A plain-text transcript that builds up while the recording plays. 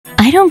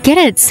I don't get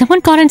it. Someone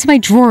got into my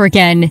drawer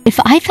again. If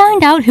I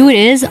find out who it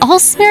is, I'll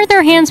smear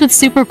their hands with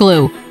super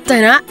glue.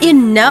 Diana, you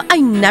know I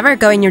never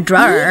go in your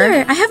drawer.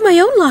 Neither. I have my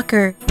own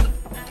locker.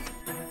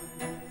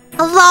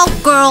 Hello,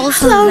 girls.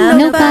 Hello,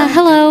 Nopa,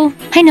 hello.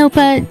 Hi,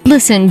 Nopa.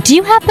 Listen, do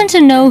you happen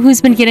to know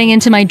who's been getting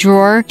into my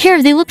drawer?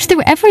 Here, they looked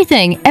through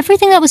everything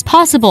that was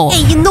possible.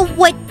 Hey, you know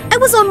what? I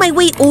was on my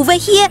way over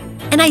here,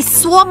 and I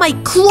saw my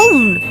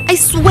clone. I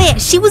swear,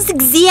 she was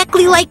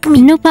exactly like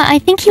me. Nopa, I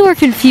think you are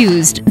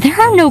confused. There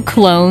are no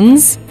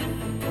clones.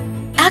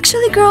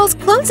 Actually, girls,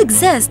 clones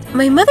exist.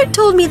 My mother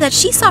told me that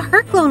she saw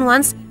her clone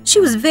once. She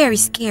was very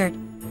scared.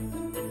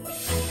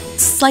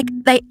 It's like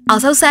they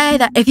also say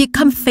that if you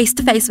come face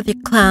to face with your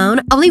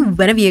clone, only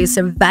one of you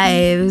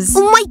survives.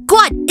 Oh my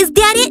god, is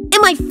that it?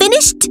 Am I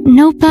finished?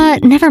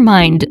 Nopa, never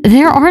mind.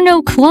 There are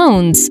no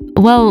clones.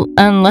 Well,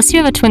 unless you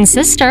have a twin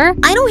sister.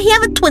 I don't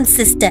have a twin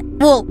sister.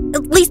 Well,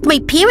 at least my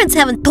parents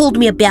haven't told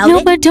me about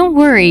it. Nopa, don't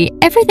worry.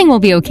 Everything will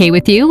be okay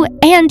with you,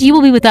 and you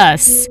will be with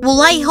us. Well,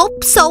 I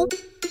hope so.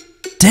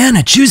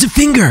 Diana, choose a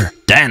finger.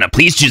 Diana,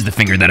 please choose the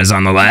finger that is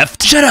on the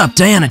left. Shut up,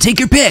 Diana, take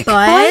your pick.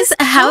 Boys,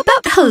 how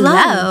about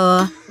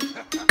hello?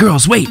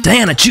 Girls, wait,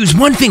 Diana, choose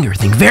one finger.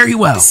 Think very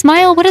well.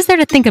 Smile, what is there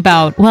to think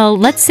about? Well,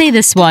 let's say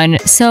this one.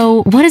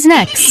 So, what is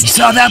next? You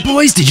saw that,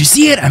 boys? Did you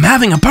see it? I'm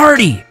having a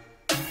party.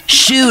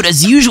 Shoot,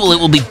 as usual, it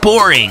will be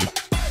boring.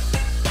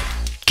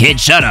 Kid,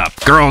 shut up.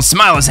 Girls,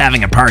 Smile is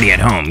having a party at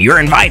home. You're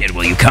invited.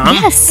 Will you come?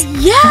 Yes.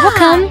 Yeah. I'll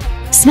come.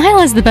 Smile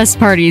has the best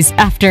parties,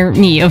 after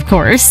me, of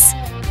course.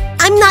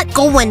 I'm not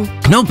going.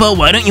 Nopa,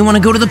 why don't you want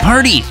to go to the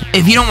party?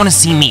 If you don't want to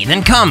see me,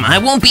 then come. I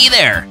won't be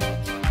there.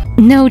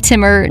 No,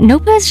 Timur.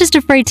 Nopa is just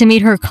afraid to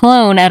meet her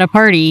clone at a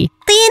party.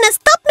 Diana,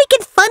 stop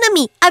making fun of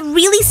me. I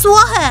really saw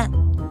her.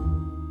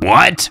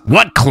 What?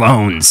 What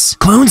clones?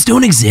 Clones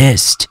don't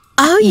exist.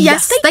 Oh,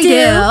 yes, they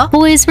do.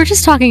 Boys, we're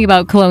just talking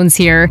about clones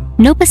here.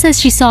 Nopa says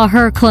she saw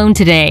her clone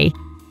today.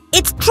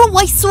 It's true,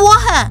 I saw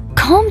her.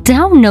 Calm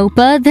down,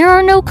 Nopa. There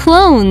are no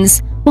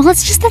clones. Well,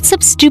 it's just that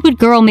some stupid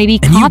girl may be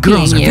And you copying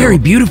girls are very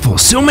beautiful.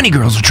 So many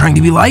girls are trying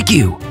to be like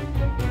you.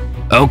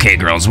 Okay,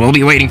 girls, we'll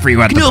be waiting for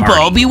you at the Nopa,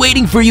 party. I'll be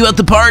waiting for you at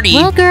the party.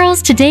 Well,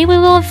 girls, today we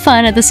will have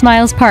fun at the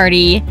Smiles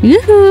party.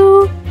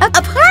 Woohoo! A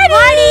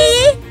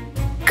party!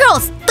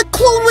 Girls, the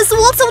clone was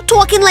also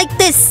talking like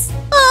this.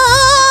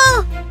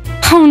 Ah!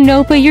 Oh,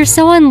 Nopa, you're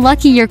so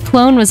unlucky your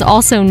clone was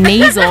also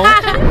nasal.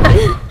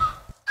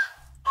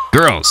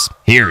 Girls,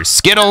 here's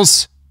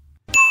Skittles,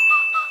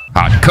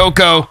 hot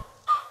cocoa,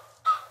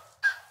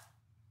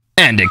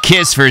 and a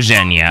kiss for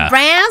Zhenya.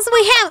 Browse,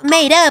 we haven't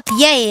made up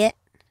yet.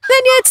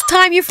 Then it's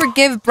time you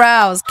forgive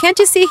Browse. Can't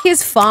you see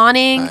he's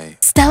fawning?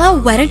 Stella,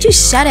 why don't you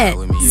shut it?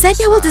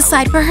 Zenya will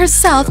decide for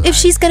herself if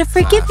she's gonna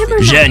forgive him or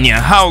not. Zhenya,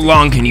 how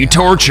long can you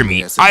torture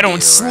me? I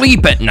don't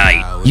sleep at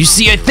night. You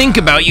see, I think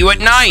about you at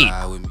night.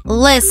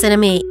 Listen to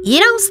me. You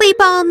don't sleep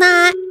all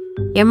night.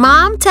 Your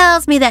mom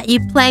tells me that you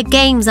play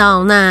games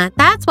all night.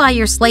 That's why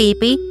you're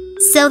sleepy.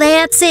 So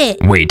that's it.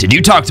 Wait, did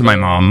you talk to my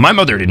mom? My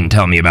mother didn't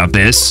tell me about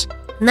this.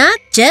 Not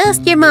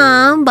just your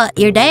mom, but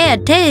your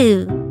dad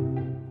too.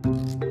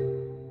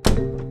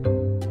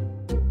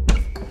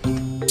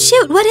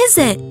 Shoot, what is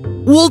it?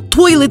 All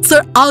toilets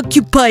are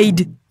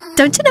occupied.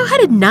 Don't you know how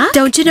to knock?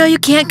 Don't you know you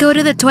can't go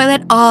to the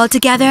toilet all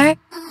together?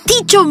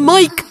 Teacher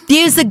Mike,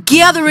 there's a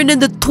gathering in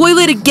the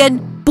toilet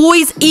again,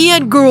 boys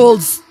and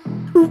girls.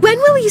 When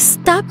will you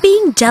stop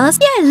being jealous,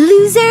 you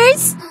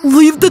losers?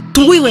 Leave the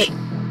toilet.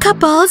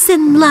 Couples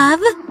in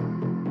love?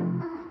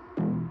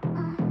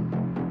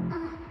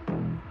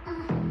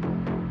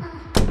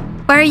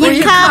 Were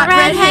you caught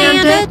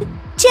red-handed?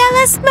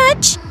 Jealous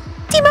much?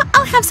 Timo,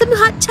 I'll have some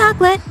hot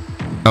chocolate.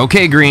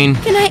 Okay, Green.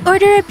 Can I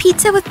order a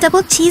pizza with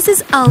double cheese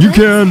as always? You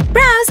can.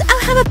 Browse,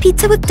 I'll have a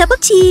pizza with double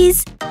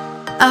cheese.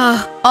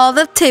 Oh, all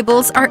the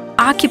tables are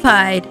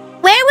occupied.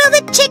 Where will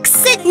the chicks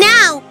sit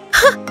now?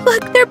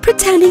 Look, they're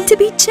pretending to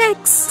be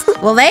chicks.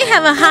 Well, they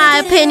have a high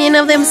opinion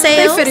of They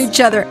themselves. fit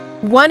each other.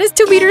 One is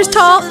 2 meters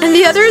tall, and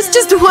the other is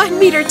just 1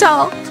 meter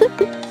tall.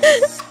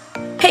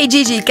 Hey,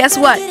 Gigi, guess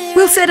what?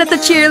 We'll sit at the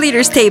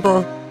cheerleaders'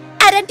 table.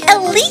 At an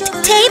elite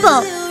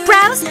table.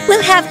 Browse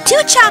will have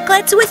 2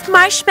 chocolates with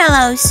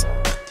marshmallows.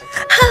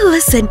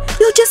 Listen,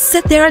 you'll just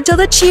sit there until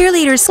the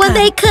cheerleaders come. When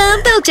they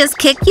come, they'll just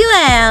kick you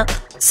out.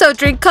 So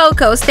drink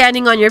cocoa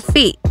standing on your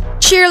feet.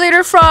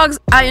 Cheerleader frogs,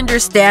 I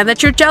understand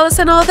that you're jealous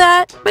and all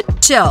that,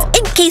 but chill.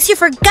 In case you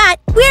forgot,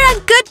 we're on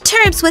good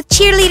terms with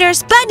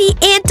cheerleaders Bunny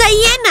and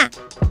Diana.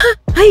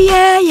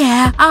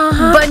 Yeah.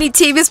 Bunny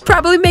team is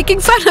probably making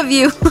fun of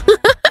you.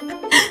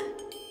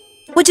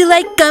 Would you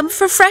like gum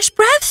for fresh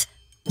breath?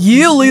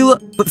 Yeah,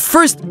 Layla, but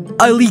first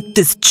I'll eat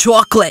this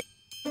chocolate.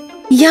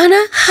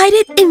 Yana, hide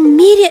it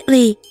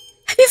immediately.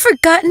 Have you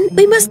forgotten?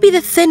 We must be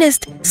the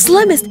thinnest,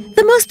 slimmest,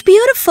 the most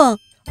beautiful.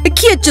 I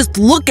can't just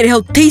look at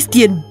how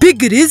tasty and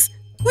big it is.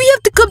 We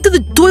have to come to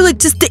the toilet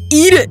just to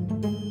eat it.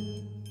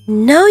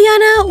 No,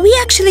 Yana, we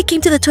actually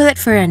came to the toilet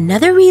for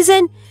another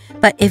reason.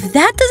 But if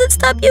that doesn't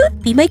stop you,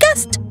 be my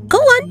guest. Go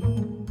on.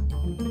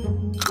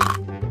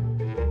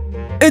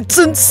 It's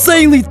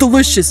insanely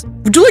delicious.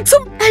 Would you like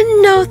some?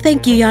 No,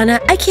 thank you,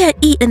 Yana. I can't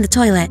eat in the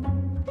toilet.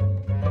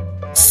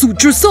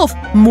 Suit yourself.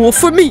 More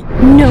for me.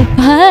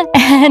 Nopa,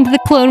 and the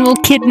clone will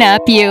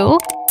kidnap you.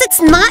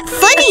 That's not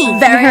funny.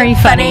 Very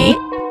funny.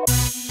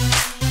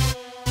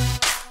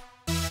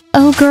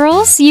 Oh,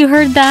 girls, you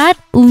heard that?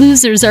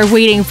 Losers are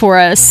waiting for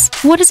us.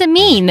 What does it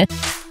mean?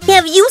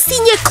 Have you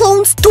seen your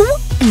clones too?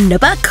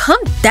 Nopa, calm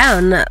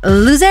down.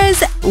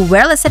 Losers,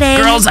 we're listening.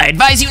 Girls, I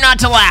advise you not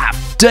to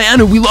laugh.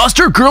 Diana, we lost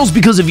our girls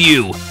because of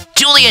you.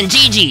 Julie and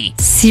Gigi.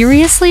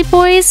 Seriously,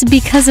 boys?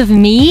 Because of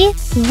me?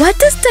 What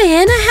does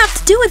Diana have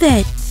to do with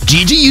it?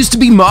 Gigi used to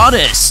be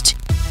modest.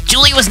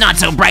 Julie was not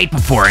so bright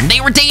before, and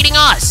they were dating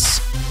us.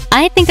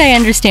 I think I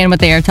understand what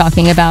they are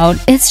talking about.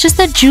 It's just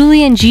that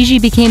Julie and Gigi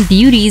became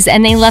beauties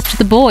and they left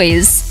the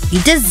boys. You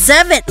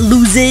deserve it,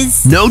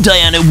 losers. No,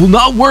 Diana, it will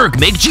not work.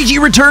 Make Gigi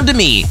return to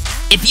me.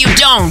 If you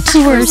don't,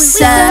 We're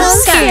so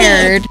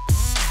scared.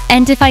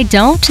 And if I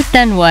don't,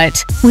 then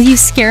what? Will you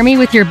scare me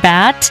with your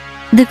bat?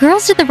 The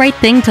girls did the right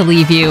thing to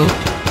leave you.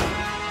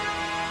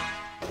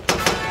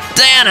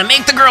 Diana,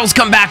 make the girls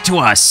come back to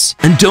us.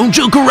 And don't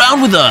joke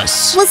around with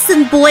us.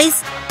 Listen,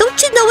 boys. Don't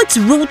you know it's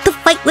rude to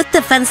fight with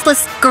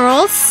defenseless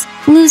girls?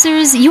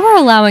 Losers, you are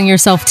allowing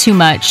yourself too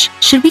much.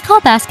 Should we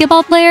call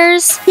basketball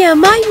players? Yeah,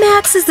 my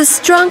Max is the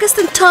strongest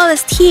and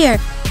tallest here.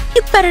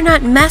 You better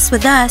not mess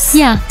with us.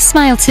 Yeah,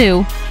 smile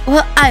too.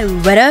 Well, I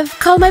would have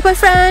called my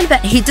boyfriend, but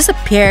he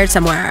disappeared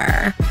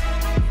somewhere.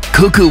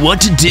 Cuckoo,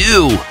 what to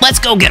do? Let's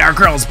go get our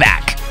girls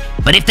back.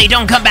 But if they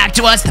don't come back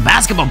to us, the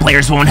basketball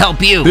players won't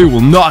help you. They will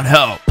not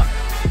help.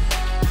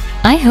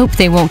 I hope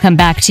they won't come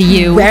back to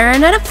you. We're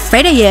not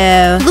afraid of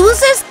you.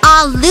 Losers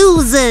are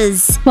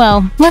losers.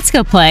 Well, let's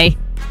go play.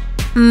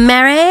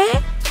 Mary?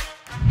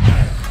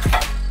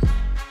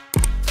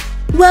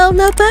 Well,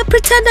 Nopa,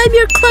 pretend I'm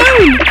your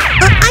clone.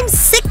 I'm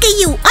sick of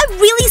you. I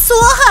really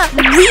saw her.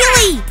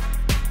 Really.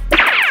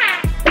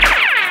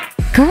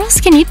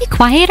 Girls, can you be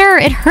quieter?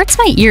 It hurts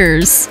my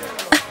ears.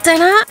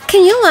 Diana,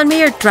 can you loan me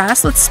your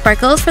dress with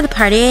sparkles for the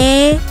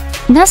party?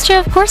 Nastya,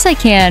 of course I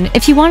can.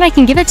 If you want, I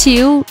can give it to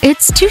you.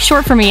 It's too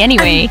short for me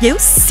anyway. Are you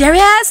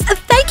serious?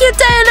 Thank you,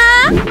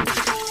 Diana!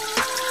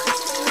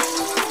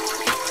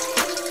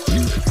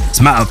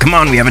 Smile, come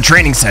on, we have a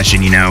training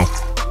session, you know.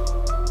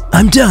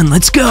 I'm done.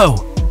 Let's go.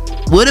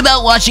 What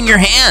about washing your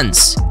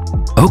hands?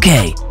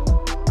 Okay.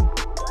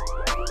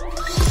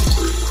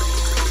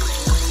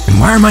 And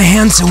why are my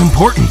hands so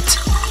important?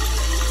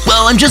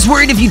 Well, I'm just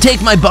worried if you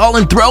take my ball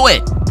and throw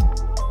it.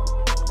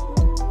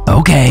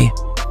 Okay.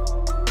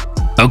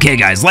 Okay,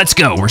 guys, let's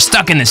go. We're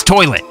stuck in this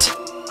toilet.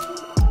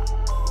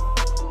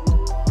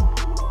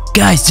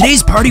 Guys,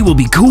 today's party will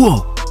be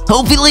cool.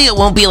 Hopefully it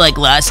won't be like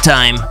last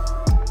time.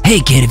 Hey,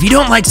 kid, if you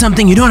don't like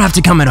something, you don't have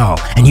to come at all,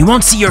 and you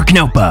won't see your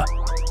Knopa.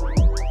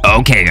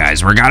 Okay,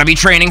 guys, we're gotta be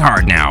training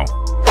hard now.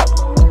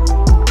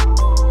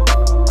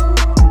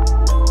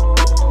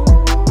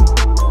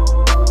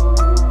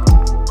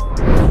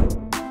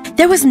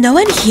 There was no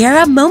one here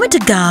a moment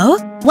ago.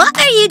 What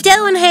are you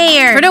doing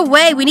here? Turn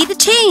away, we need to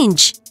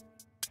change.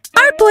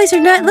 Our boys are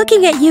not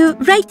looking at you,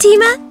 right,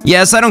 Tima?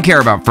 Yes, I don't care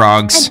about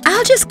frogs. And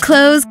I'll just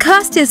close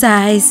Kostya's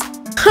eyes.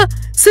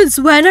 Since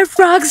when are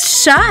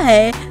frogs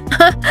shy?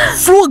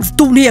 Frogs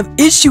don't have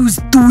issues,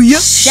 do ya?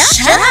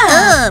 Shut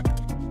up.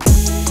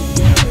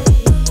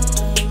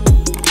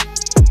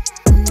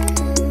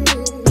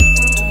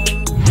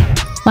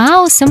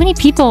 Wow, so many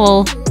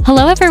people.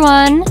 Hello,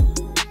 everyone.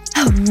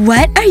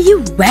 What are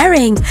you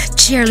wearing,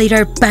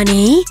 cheerleader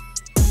bunny?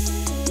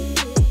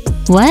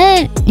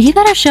 What? You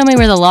gotta show me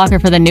where the locker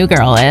for the new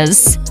girl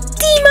is.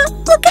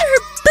 Tima, look at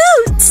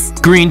her boots!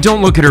 Green,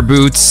 don't look at her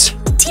boots.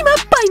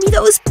 Tima, buy me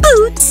those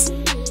boots!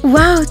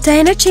 Wow,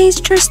 Diana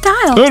changed her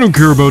style. I don't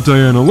care about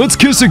Diana. Let's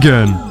kiss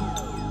again.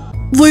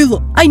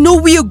 Layla, I know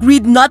we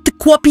agreed not to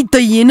copy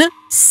Diana,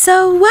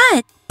 So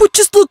what? but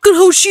just look at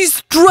how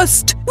she's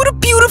dressed with a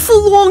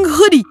beautiful long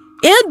hoodie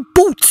and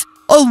boots.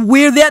 I'll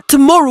wear that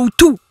tomorrow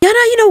too. Yana,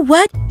 you know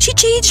what? She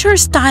changed her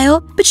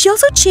style, but she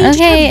also changed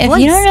Okay, her if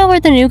voice. you don't know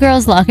where the new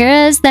girl's locker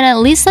is, then at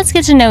least let's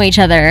get to know each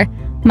other.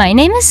 My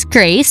name is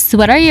Grace.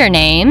 What are your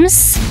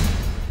names?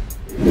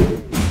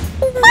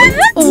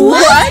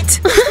 What?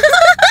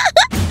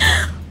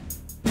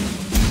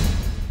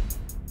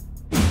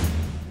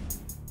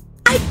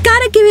 I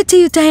gotta give it to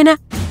you, Diana.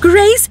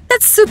 Grace,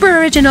 that's super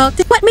original.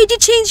 What made you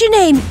change your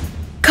name?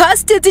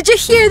 Kostya, did you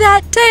hear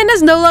that?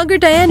 Diana's no longer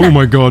Diana. Oh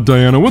my god,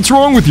 Diana, what's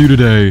wrong with you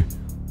today?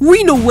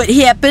 We know what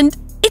happened.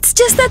 It's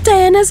just that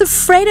Diana's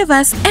afraid of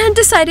us and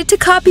decided to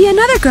copy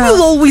another girl.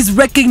 We'll always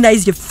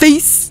recognize your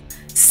face.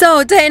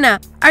 So, Diana,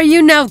 are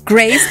you now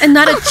Grace and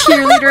not a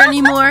cheerleader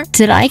anymore?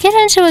 Did I get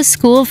into a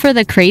school for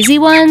the crazy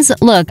ones?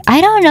 Look,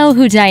 I don't know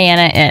who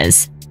Diana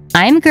is.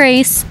 I'm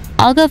Grace.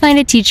 I'll go find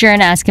a teacher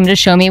and ask him to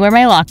show me where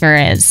my locker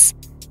is.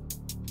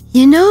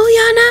 You know,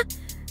 Yana,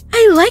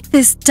 I like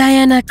this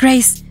Diana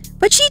Grace,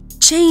 but she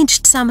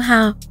changed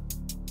somehow.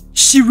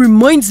 She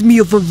reminds me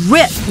of a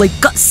rat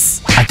like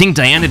us. I think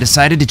Diana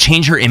decided to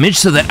change her image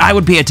so that I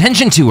would pay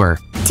attention to her.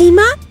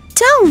 Tima,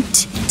 don't.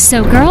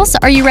 So, girls,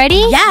 are you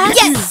ready?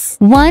 Yes.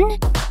 1,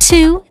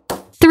 2,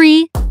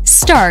 3,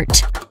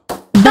 start.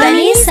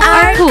 Bunnies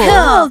are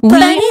cool. We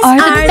Bunnies are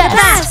are the the best.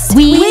 best.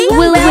 We We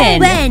will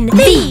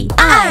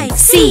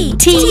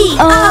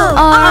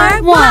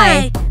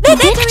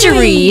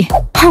Victory!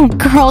 Oh,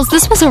 girls,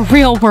 this was a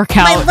real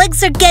workout. My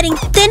legs are getting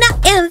thinner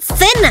and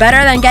thinner.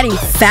 Better than getting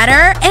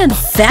fatter and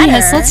fatter.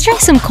 Yes, let's drink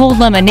some cold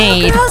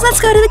lemonade. Girls,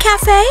 let's go to the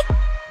cafe.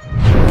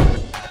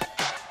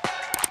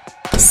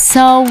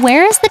 So,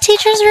 where is the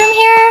teacher's room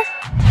here?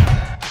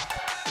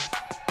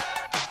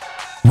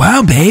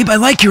 Wow, babe, I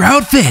like your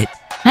outfit.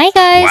 Hi,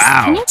 guys.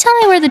 Wow. Can you tell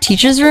me where the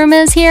teacher's room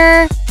is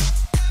here?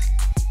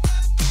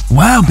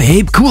 Wow,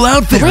 babe, cool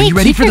outfit. Are Wait, you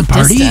ready keep for the your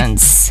party?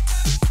 distance.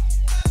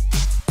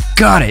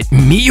 Got it.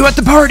 Meet you at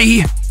the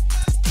party.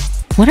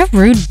 What a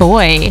rude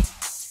boy.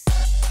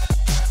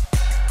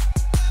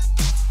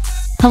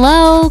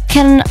 Hello,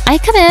 can I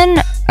come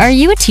in? Are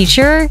you a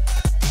teacher?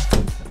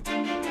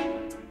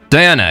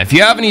 Diana, if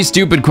you have any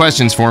stupid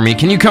questions for me,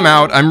 can you come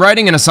out? I'm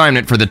writing an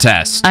assignment for the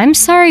test. I'm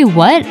sorry,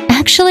 what?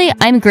 Actually,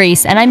 I'm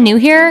Grace, and I'm new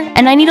here,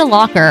 and I need a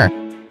locker.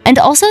 And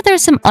also,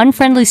 there's some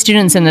unfriendly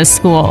students in this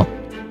school.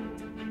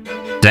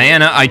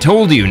 Diana, I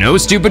told you, no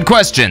stupid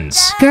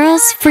questions.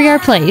 Girls, free our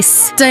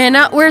place.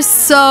 Diana, we're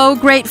so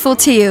grateful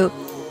to you.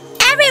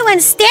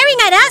 Everyone's staring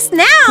at us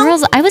now.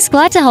 Girls, I was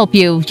glad to help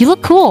you. You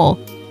look cool.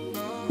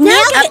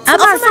 Now get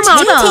up from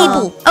our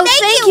table. Oh,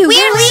 thank you.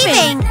 We're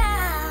leaving.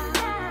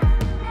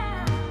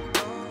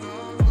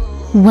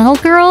 Well,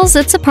 girls,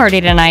 it's a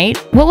party tonight.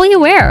 What will you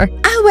wear?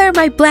 I'll wear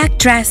my black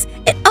dress.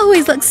 It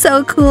always looks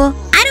so cool.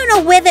 I don't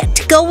know whether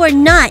to go or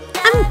not.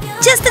 I'm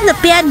just in a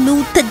bad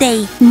mood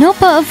today. No,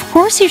 but of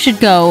course you should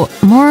go.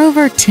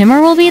 Moreover,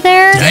 Timur will be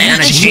there.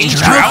 Diana changed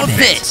her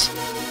outfit.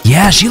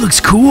 Yeah, she looks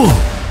cool.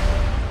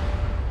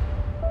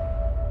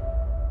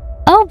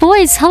 Oh,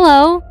 boys,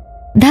 hello.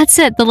 That's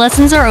it, the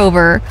lessons are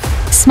over.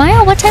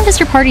 Smile, what time does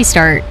your party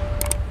start?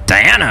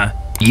 Diana,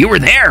 you were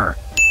there.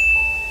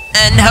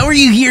 And how are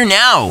you here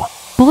now?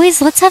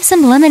 Boys, let's have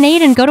some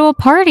lemonade and go to a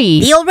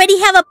party. They already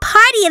have a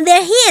party in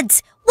their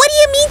heads. What do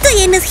you mean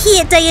Diana's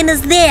here?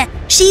 Diana's there.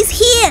 She's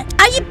here.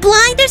 Are you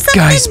blind or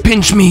something? Guys,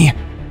 pinch me.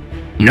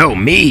 No,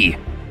 me.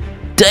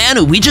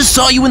 Diana, we just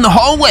saw you in the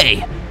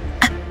hallway.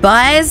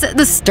 Boys,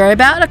 the story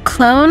about a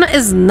clone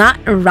is not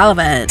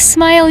relevant.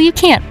 Smile, you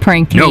can't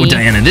prank me. No,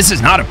 Diana, this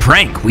is not a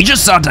prank. We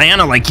just saw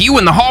Diana like you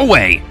in the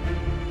hallway.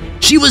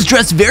 She was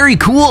dressed very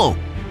cool.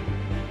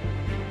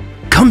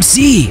 Come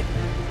see.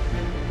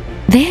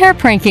 They are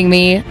pranking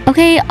me.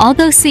 Okay, I'll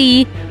go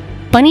see.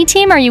 Bunny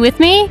team, are you with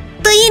me?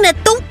 Diana,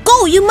 don't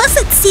go. You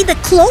mustn't see the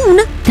clone.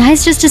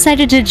 Guys just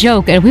decided to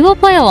joke and we will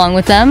play along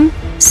with them.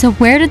 So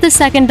where did the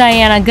second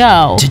Diana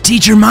go? To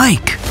Teacher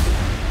Mike.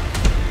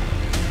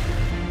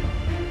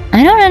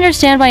 I don't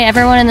understand why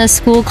everyone in this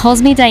school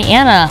calls me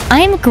Diana.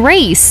 I'm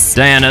Grace.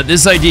 Diana,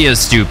 this idea is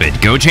stupid.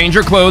 Go change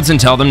your clothes and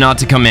tell them not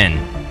to come in.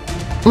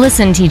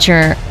 Listen,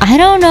 teacher, I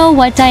don't know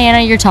what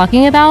Diana you're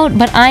talking about,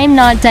 but I'm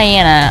not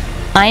Diana.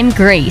 I'm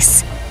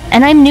Grace.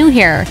 And I'm new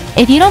here.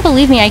 If you don't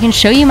believe me, I can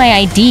show you my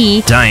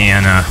ID.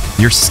 Diana,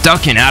 you're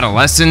stuck in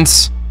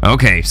adolescence?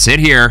 Okay, sit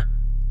here.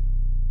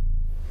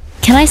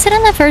 Can I sit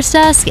on the first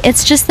desk?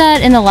 It's just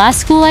that in the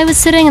last school I was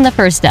sitting in the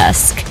first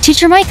desk.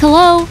 Teacher Mike,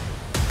 hello?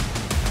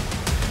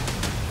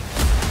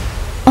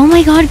 Oh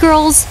my god,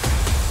 girls.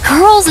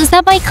 Girls, is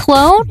that my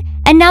clone?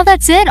 And now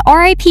that's it?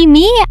 R.I.P.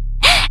 me?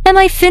 Am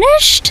I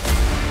finished?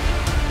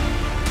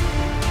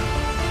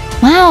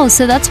 Wow,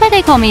 so that's why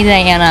they call me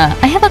Diana.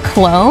 I have a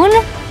clone?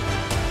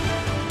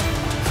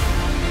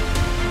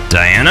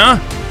 Diana?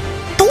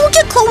 Told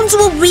you clones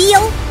were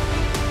real.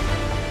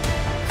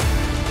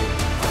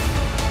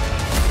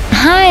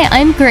 Hi,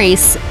 I'm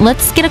Grace.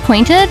 Let's get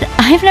acquainted?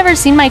 I've never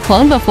seen my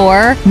clone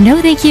before. No,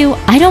 thank you.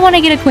 I don't want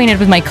to get acquainted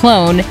with my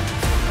clone.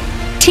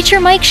 Teacher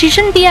Mike, she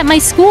shouldn't be at my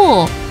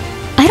school.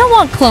 I don't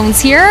want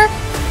clones here.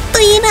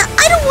 Diana,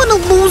 I don't want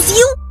to lose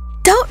you.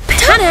 Don't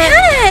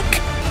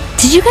panic.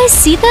 Did you guys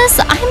see this?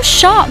 I'm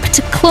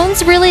shocked.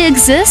 Clones really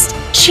exist?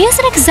 She has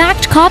an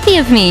exact copy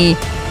of me.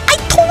 I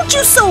told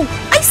you so.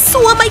 I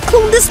saw my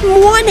clone this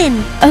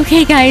morning.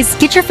 Okay, guys,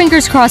 get your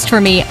fingers crossed for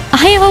me.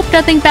 I hope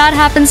nothing bad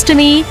happens to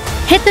me.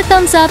 Hit the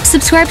thumbs up,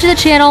 subscribe to the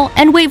channel,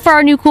 and wait for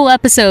our new cool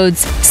episodes.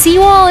 See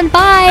you all and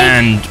bye!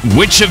 And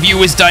which of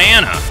you is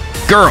Diana?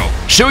 Girl,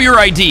 show your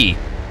ID.